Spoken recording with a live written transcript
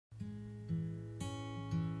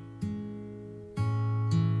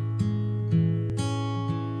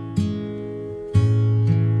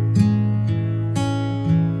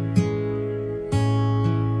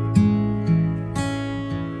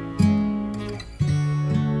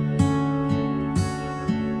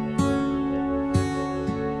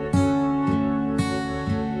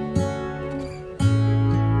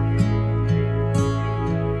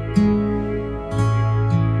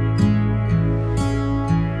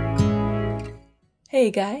Hey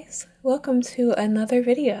guys, welcome to another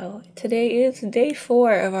video. Today is day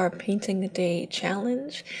 4 of our Painting a Day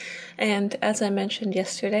challenge, and as I mentioned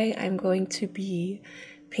yesterday, I'm going to be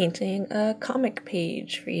painting a comic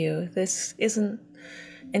page for you. This isn't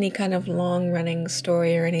any kind of long-running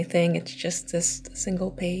story or anything, it's just this single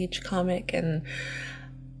page comic, and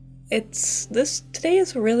today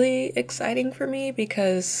is really exciting for me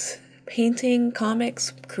because painting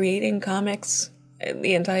comics, creating comics,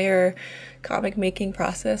 the entire comic making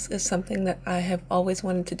process is something that I have always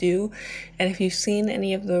wanted to do. And if you've seen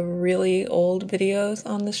any of the really old videos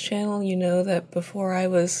on this channel, you know that before I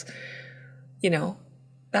was,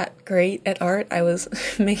 that great at art, I was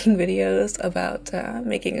making videos about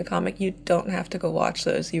making a comic. You don't have to go watch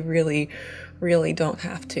those. You really, really don't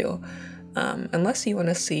have to. Unless you want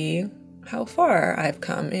to see how far I've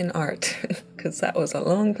come in art, because that was a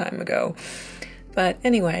long time ago. But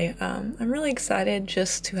anyway, I'm really excited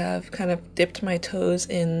just to have kind of dipped my toes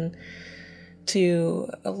into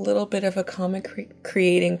a little bit of a comic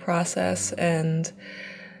creating process, and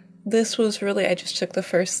this was really, I just took the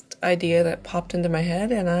first idea that popped into my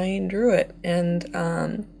head and I drew it. And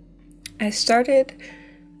I started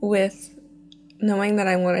with knowing that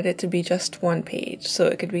I wanted it to be just one page, so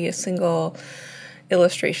it could be a single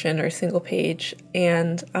illustration or single page,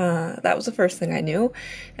 and that was the first thing I knew.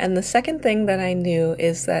 And the second thing that I knew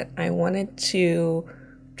is that I wanted to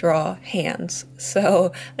draw hands,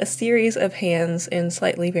 so a series of hands in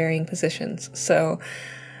slightly varying positions. So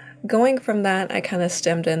going from that, I kind of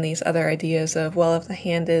stemmed in these other ideas of, well, if the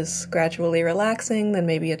hand is gradually relaxing, then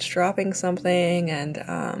maybe it's dropping something, and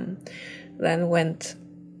then went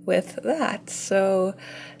with that. So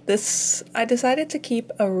I decided to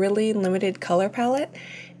keep a really limited color palette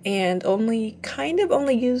and only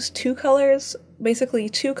use two colors, basically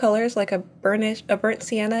two colors, like a burnt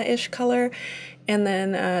sienna-ish color and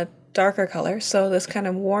then a darker color. So this kind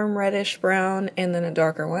of warm reddish brown and then a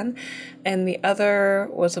darker one. And the other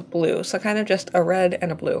was a blue. So kind of just a red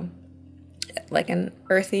and a blue, like an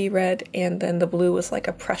earthy red, and then the blue was like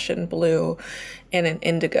a Prussian blue and an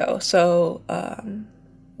indigo. So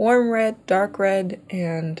warm red, dark red,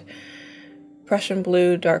 and Prussian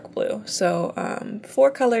blue, dark blue. So 4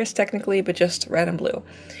 colors technically, but just red and blue.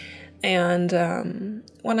 And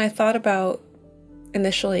when I thought about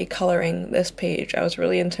initially coloring this page, I was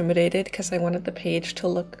really intimidated because I wanted the page to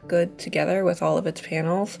look good together with all of its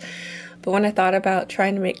panels. But when I thought about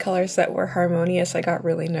trying to make colors that were harmonious, I got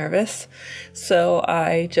really nervous. So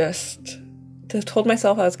I just told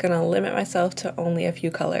myself I was going to limit myself to only a few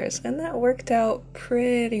colors, and that worked out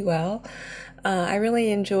pretty well. I really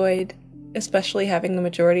enjoyed especially having the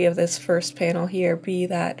majority of this first panel here be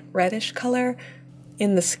that reddish color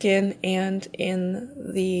in the skin and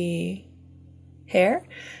in the hair,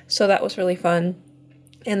 so that was really fun.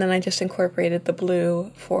 And then I just incorporated the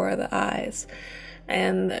blue for the eyes.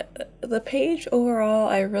 And the page overall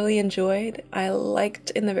I really enjoyed. I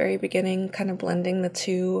liked in the very beginning kind of blending the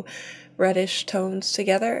two reddish tones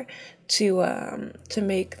together to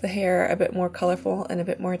make the hair a bit more colorful and a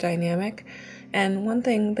bit more dynamic. And one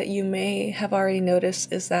thing that you may have already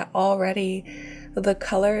noticed is that already the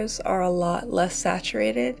colors are a lot less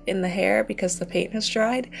saturated in the hair because the paint has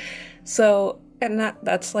dried. So, and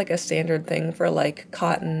that's like a standard thing for like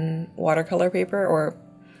cotton watercolor paper, or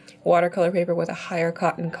watercolor paper with a higher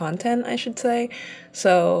cotton content, I should say.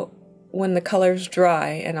 So when the colors dry,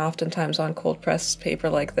 and oftentimes on cold pressed paper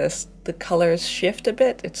like this, the colors shift a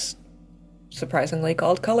bit. It's surprisingly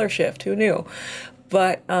called color shift, who knew?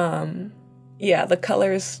 But yeah, the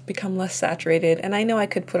colors become less saturated, and I know I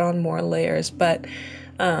could put on more layers, but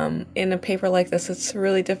in a paper like this, it's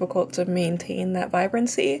really difficult to maintain that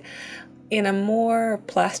vibrancy. In a more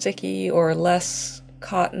plasticky or less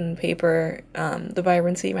cotton paper, the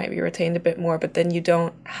vibrancy might be retained a bit more, but then you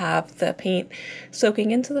don't have the paint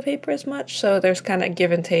soaking into the paper as much, so there's kind of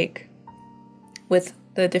give and take with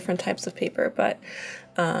the different types of paper. But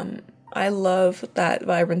I love that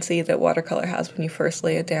vibrancy that watercolor has when you first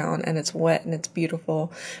lay it down and it's wet and it's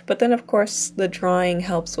beautiful. But then of course the drying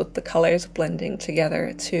helps with the colors blending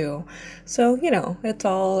together too. So, it's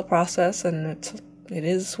all a process, and it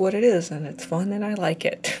is what it is, and it's fun and I like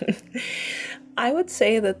it. I would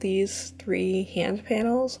say that these 3 hand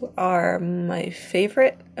panels are my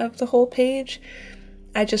favorite of the whole page.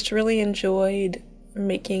 I just really enjoyed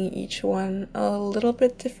making each one a little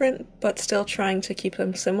bit different, but still trying to keep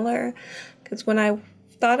them similar. Because when I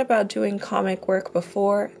thought about doing comic work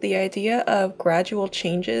before, the idea of gradual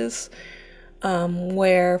changes,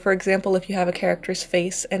 where, for example, if you have a character's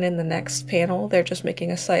face and in the next panel they're just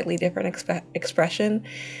making a slightly different expression,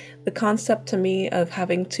 the concept to me of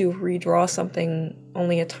having to redraw something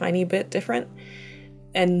only a tiny bit different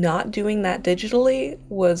And not doing that digitally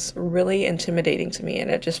was really intimidating to me,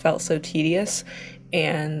 and it just felt so tedious.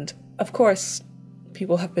 And of course,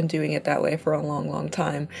 people have been doing it that way for a long, long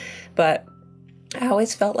time. But I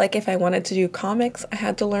always felt like if I wanted to do comics, I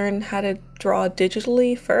had to learn how to draw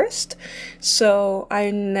digitally first. So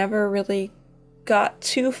I never really got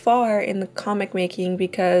too far in the comic making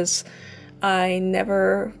because I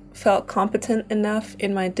never felt competent enough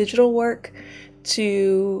in my digital work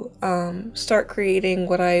to start creating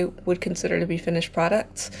what I would consider to be finished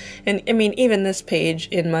products. And I mean, even this page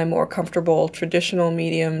in my more comfortable traditional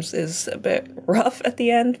mediums is a bit rough at the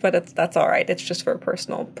end, but that's all right. It's just for a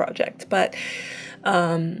personal project. But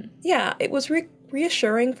yeah, it was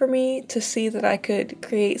reassuring for me to see that I could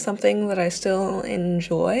create something that I still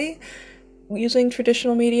enjoy using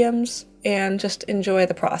traditional mediums and just enjoy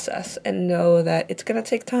the process and know that it's going to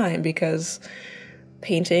take time, because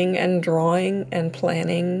painting and drawing and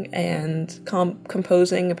planning and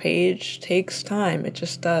composing a page takes time. It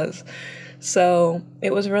just does. So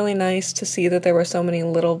it was really nice to see that there were so many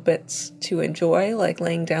little bits to enjoy, like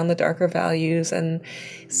laying down the darker values and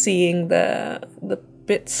seeing the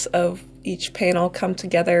bits of each panel come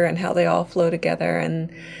together and how they all flow together.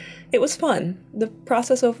 And it was fun. The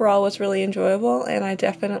process overall was really enjoyable, and I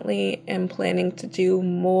definitely am planning to do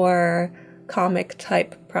more comic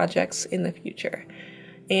type projects in the future.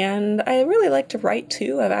 And I really like to write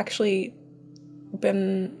too. I've actually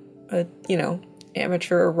been a,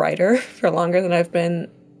 amateur writer for longer than I've been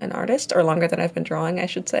an artist, or longer than I've been drawing, I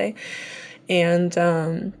should say. And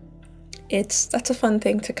that's a fun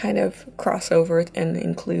thing to kind of cross over and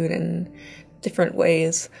include in different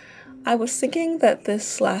ways. I was thinking that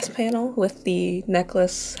this last panel with the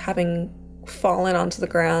necklace having fallen onto the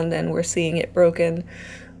ground and we're seeing it broken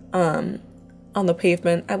on the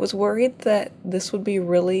pavement, I was worried that this would be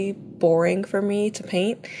really boring for me to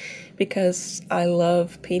paint, because I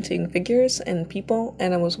love painting figures and people,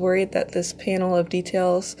 and I was worried that this panel of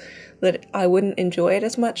details, that I wouldn't enjoy it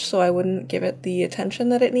as much, so I wouldn't give it the attention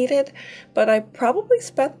that it needed. But I probably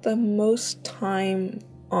spent the most time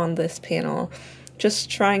on this panel just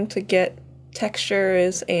trying to get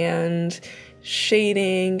textures and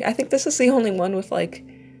shading. I think this is the only one with like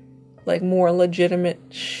more legitimate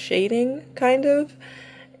shading, kind of.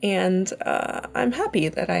 And I'm happy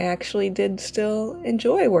that I actually did still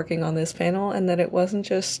enjoy working on this panel, and that it wasn't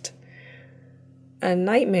just a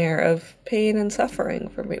nightmare of pain and suffering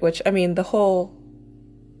for me, which, I mean, the whole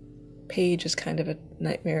page is kind of a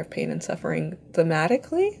nightmare of pain and suffering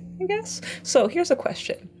thematically, I guess. So here's a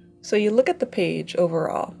question. So you look at the page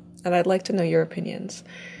overall, and I'd like to know your opinions.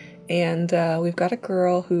 And we've got a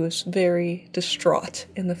girl who's very distraught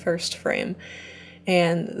in the first frame.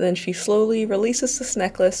 And then she slowly releases this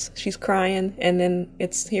necklace, she's crying, and then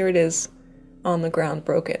here it is on the ground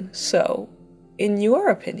broken. So, in your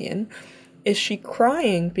opinion, is she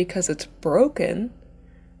crying because it's broken,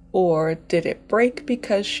 or did it break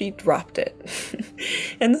because she dropped it?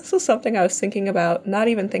 And this was something I was thinking about, not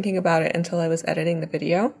even thinking about it until I was editing the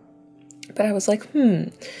video. But I was like,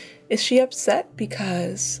 is she upset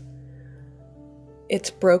because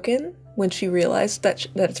it's broken when she realized that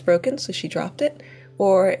it's broken, so she dropped it?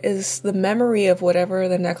 Or is the memory of whatever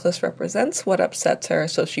the necklace represents what upsets her,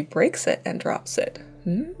 so she breaks it and drops it?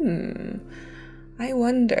 I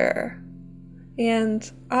wonder. And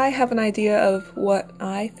I have an idea of what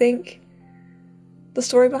I think the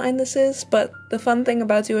story behind this is, but the fun thing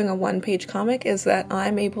about doing a one-page comic is that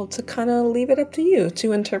I'm able to kind of leave it up to you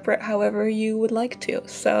to interpret however you would like to.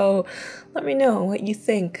 So let me know what you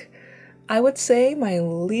think. I would say my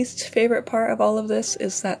least favorite part of all of this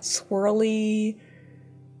is that swirly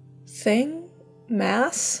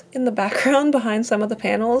mass in the background behind some of the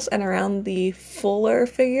panels and around the fuller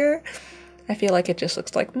figure. I feel like it just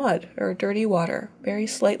looks like mud or dirty water, very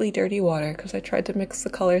slightly dirty water, because I tried to mix the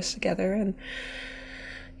colors together and,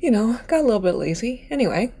 got a little bit lazy.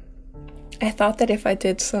 Anyway, I thought that if I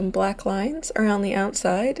did some black lines around the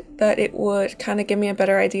outside, that it would kind of give me a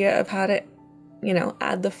better idea of how to,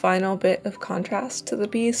 add the final bit of contrast to the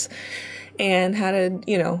piece, and how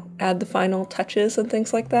to, add the final touches and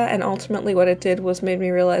things like that. And ultimately what it did was made me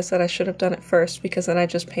realize that I should have done it first, because then I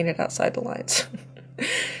just painted outside the lines.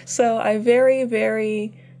 So I very,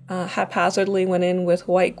 very haphazardly went in with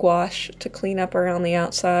white gouache to clean up around the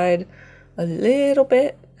outside a little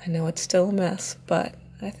bit. I know it's still a mess, but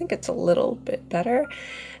I think it's a little bit better.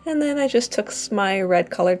 And then I just took my red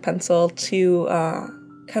colored pencil to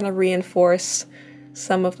kind of reinforce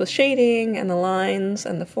some of the shading and the lines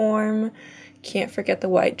and the form. Can't forget the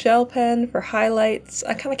white gel pen for highlights.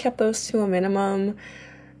 I kind of kept those to a minimum.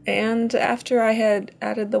 And after I had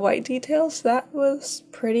added the white details, that was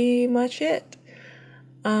pretty much it.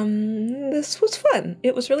 This was fun.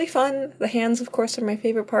 It was really fun. The hands, of course, are my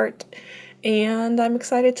favorite part, and I'm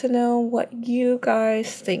excited to know what you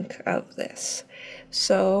guys think of this.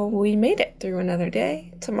 So we made it through another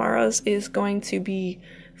day. Tomorrow's is going to be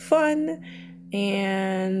fun,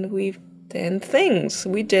 and we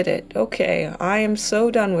did it. Okay, I am so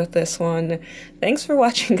done with this one. Thanks for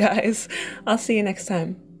watching, guys. I'll see you next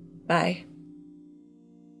time. Bye.